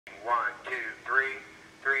1, 2, 3,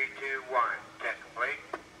 3, 2, 1. Test complete.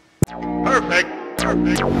 Perfect.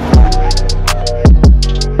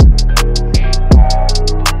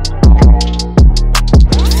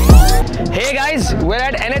 Hey guys, we're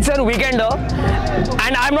at NHN Weekender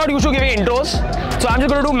and I'm not used to giving intros, so I'm just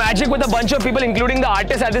going to do magic with a bunch of people, including the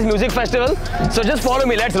artists at this music festival. So just follow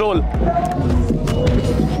me, let's roll.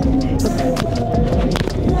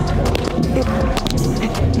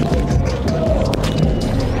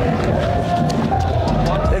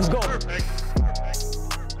 Let's go.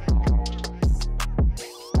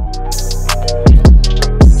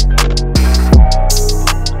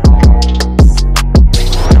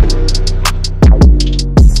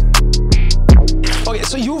 Okay,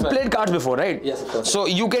 so you've played cards before, right? Yes, of course. So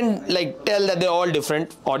you can like tell that they're all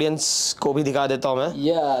different. Audience को भी दिखा देता हूँ मैं.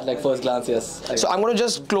 Yeah, like first glance, yes. So I'm gonna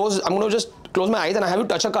just close my eyes and I have you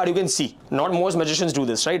touch a card you can see. Not most magicians do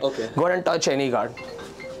this, right? Okay. Go ahead and touch any card.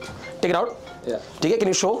 Take it out. Yeah. Okay, can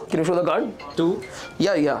you show the card? 2.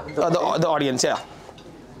 Yeah. The audience, yeah.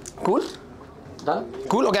 Cool? Done?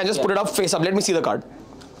 Cool, okay, and just put it up, face up. Let me see the card.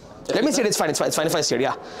 Let me see it, it's fine if I see it,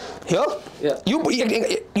 yeah. Here? Yeah.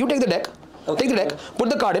 You take the deck. Okay. Take the deck, put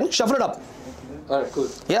the card in, shuffle it up. Alright, cool.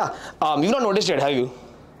 Yeah. You've not noticed yet, have you?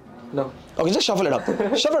 No. Okay, just shuffle it up.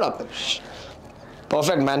 Shuffle it up.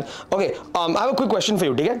 Perfect, man. Okay, I have a quick question for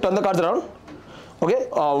you. Okay? Turn the cards around. Okay,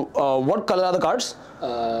 what color are the cards?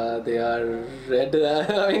 They are red.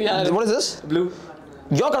 I mean, yeah. What is this? Blue.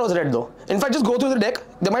 Your card was red though. In fact, just go through the deck.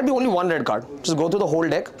 There might be only one red card. Just go through the whole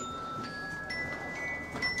deck.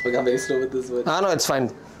 Okay, I'm very slow with this one. No, it's fine.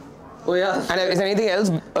 Oh yeah. And is anything else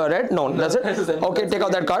red? No, that's it? Okay, take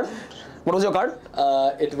out that card. What was your card?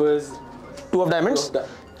 It was 2 of diamonds?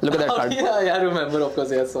 Look at that card. Yeah, I remember, of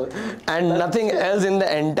course, yes. So And nothing else in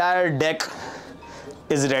the entire deck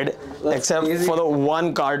is red. That's except easy. for the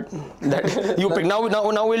one card that you pick. Now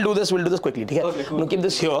we'll do this quickly. Okay? Okay, cool. I'm gonna keep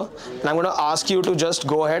this here and I'm gonna ask you to just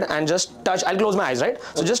go ahead and just touch. I'll close my eyes, right?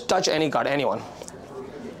 So just touch any card, anyone.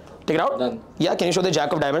 Take it out. Done. Yeah, can you show the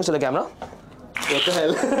Jack of Diamonds to the camera? What the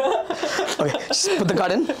hell? Okay, just put the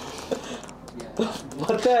card in.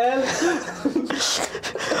 What the hell?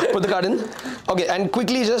 Put the card in. Okay, and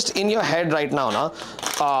quickly just in your head right now,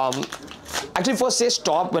 actually first say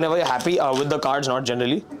stop whenever you're happy with the cards, not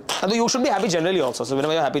generally. Although you should be happy generally also, so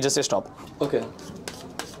whenever you're happy, just say stop. Okay.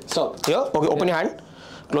 Stop. Here? Okay, open your hand.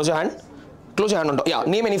 Close your hand. Close your hand on top. Yeah,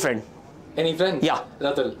 name any friend. Any friend? Yeah.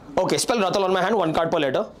 Ratul. Okay, spell Ratal on my hand, 1 card per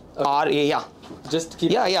letter. Okay. R-A, yeah. Just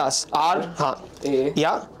keep. Yeah, yes. R, ha. A.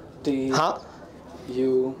 Yeah. T. Ha.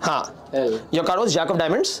 U. Ha. L. Your card was Jack of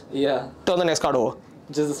Diamonds. Yeah. Turn the next card over.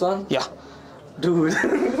 Just this one? Yeah. Dude.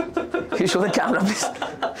 Can you show the camera, please?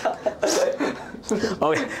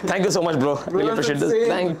 Okay, thank you so much, bro. Really appreciate this. same.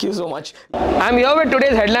 Thank you so much. I'm here with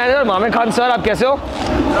today's headliner, Maame Khan sir. आप कैसे हो?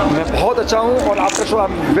 मैं बहुत अच्छा हूँ और आपका show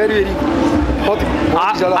very बहुत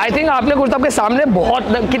ज़्यादा I think आपने कुछ आपके सामने बहुत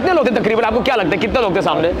कितने लोग थे तकरीबन आपको क्या लगता है कितने लोग थे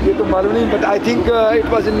सामने? ये तो मालूम नहीं but I think it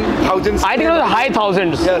was in thousands. I think it was high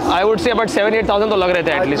thousands. Yes. I would say about 7-8,000 तो लग रहे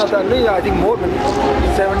थे at least. नहीं I think more than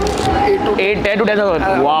 7, 8 to 10 to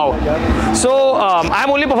 10,000. Wow. So I'm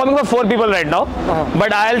only performing for 4 people right now,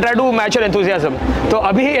 but I'll try to match your enthusiasm. तो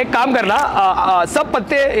अभी एक काम करना सब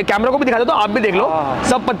पत्ते कैमरा को भी दिखा दो तो आप भी देख लो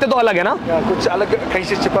सब पत्ते तो अलग है ना कुछ अलग कहीं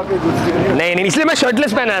से छिपा के दूसरी नहीं इसलिए मैं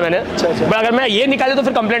शर्टलेस पहना है मैंने बट अगर मैं ये निकाले तो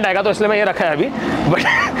फिर कंप्लेंट आएगा तो इसलिए मैं ये रखा है अभी बट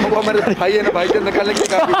वो हमारे भाई है ना भाई के निकालने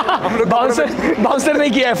के हम लोग बाउंसर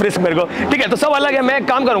नहीं किया है फ्रिस्क मेरे को ठीक है तो सब अलग है मैं एक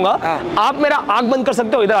काम करूंगा आप मेरा आंख बंद कर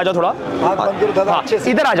सकते हो इधर आ जाओ थोड़ा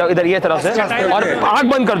इधर आ जाओ इधर ये तरफ से और आंख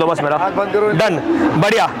बंद कर दो बस मेरा डन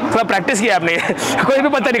बढ़िया थोड़ा प्रैक्टिस किया आपने कोई भी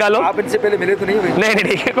पत्ता निकालो आप इनसे पहले मिले तो नहीं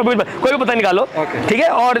नहीं कोई भी पता निकालो ठीक है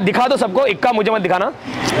और दिखा दो सबको इक्का मुझे मत दिखाना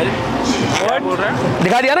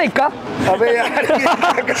दिखा दिया ना इक्का अबे यार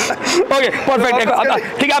ओके परफेक्ट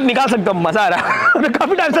ठीक है आप निकाल सकते हो मजा आ रहा है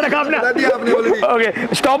काफी टाइम से रखा आपने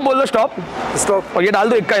ओके स्टॉप बोल दो स्टॉप और ये डाल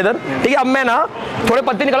दो इक्का इधर ठीक है अब मैं ना थोड़े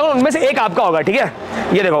पत्ते निकालूंगा उनमें से एक आपका होगा ठीक है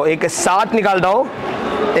ये देखो एक 7 निकालता हूँ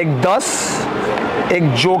एक 10 एक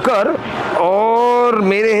जोकर और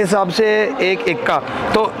मेरे हिसाब से एक इक्का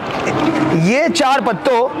तो ये 4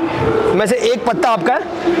 पत्तों में से एक पत्ता आपका है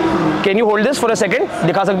can you hold this for a second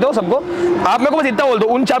दिखा सकते हो सबको आप मेरे को बस इतना बोल दो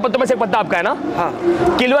उन 4 पत्तों में से एक पत्ता आपका है ना हाँ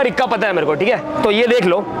किलवर इक्का पता है मेरे को ठीक है तो ये देख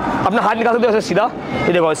लो अपना हाथ निकाल सकते हो ऐसे सीधा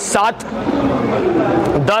ये देखो 7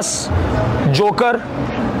 10 जोकर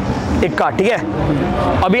इक्का ठीक है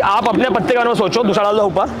अभी आप अपने पत्ते का नाम सोचो दूसरा डाल दो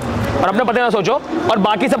ऊपर और अपने पत्ते ना सोचो, और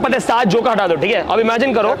बाकी सब पत्ते 7 जोकर हटा दो, ठीक है। अब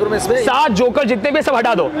इमेजिन करो 7 जोकर जितने भी सब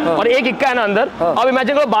हटा दो, और एक इक्का है ना अंदर। अब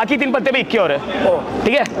इमेजिन करो बाकी 3 पत्ते भी इक्के हो रहे हैं,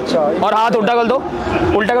 ठीक है। और हाथ उल्टा कर दो,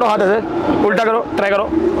 उल्टा करो हाथ, ऐसे उल्टा करो, ट्राई करो।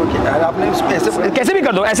 आपने ऐसे कैसे भी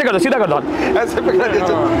कर दो, ऐसे कर दो, सीधा कर दो हाथ, ऐसे पकड़ा दिया।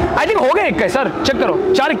 आई थिंक हो गए इक्का सर, चेक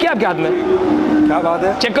करो। 4 इक्के आपके हाथ में, क्या बात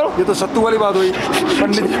है, चेक करो। ये तो सत्तू वाली बात हुई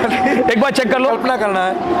पंडित जी। एक बार चेक कर लो, कल्पना करना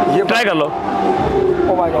है, ये ट्राई कर लो।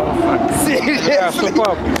 Oh my God, seriously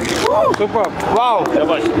super, wow,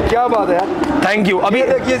 क्या बात है यार, थैंक यू। अभी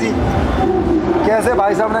देखिए जी कैसे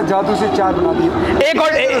भाई साहब ने जादू से 4 बना दिए। एक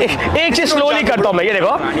और एक चीज स्लोली करता हूँ मैं, ये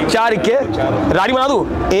देखो 4 इक्के, रानी बना दूं,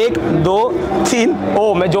 1 2 3,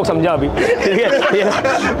 ओ मैं जोक समझा अभी, ठीक है।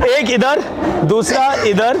 एक इधर, दूसरा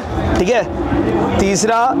इधर, ठीक है,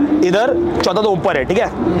 तीसरा इधर, चौथा तो ऊपर है, ठीक है।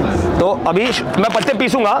 तो अभी मैं पत्ते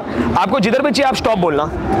पीसूंगा, आपको जिधर भी चाहिए आप स्टॉप बोलना।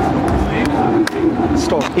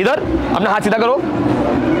 स्टॉप, इधर अपना हाथ सीधा करो,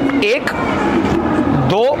 1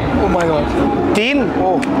 2 oh my God 3,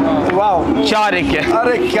 oh wow 4 इक्के।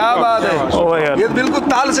 अरे क्या बात है, ओह यार, ये बिल्कुल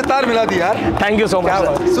ताल से ताल मिला दी यार। Thank you so much,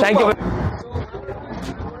 thank you.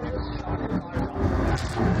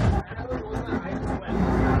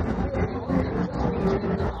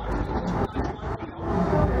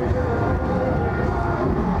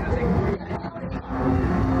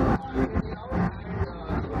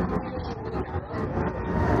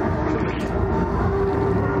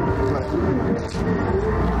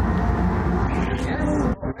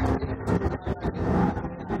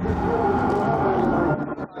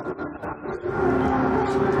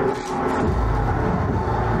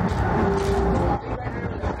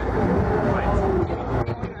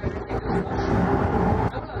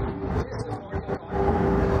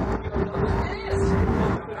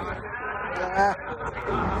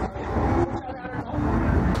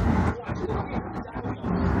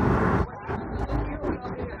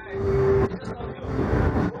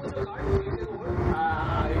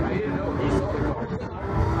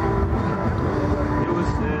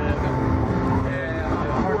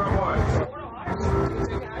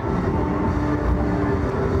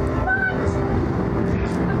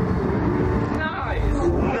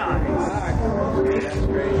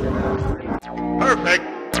 Perfect.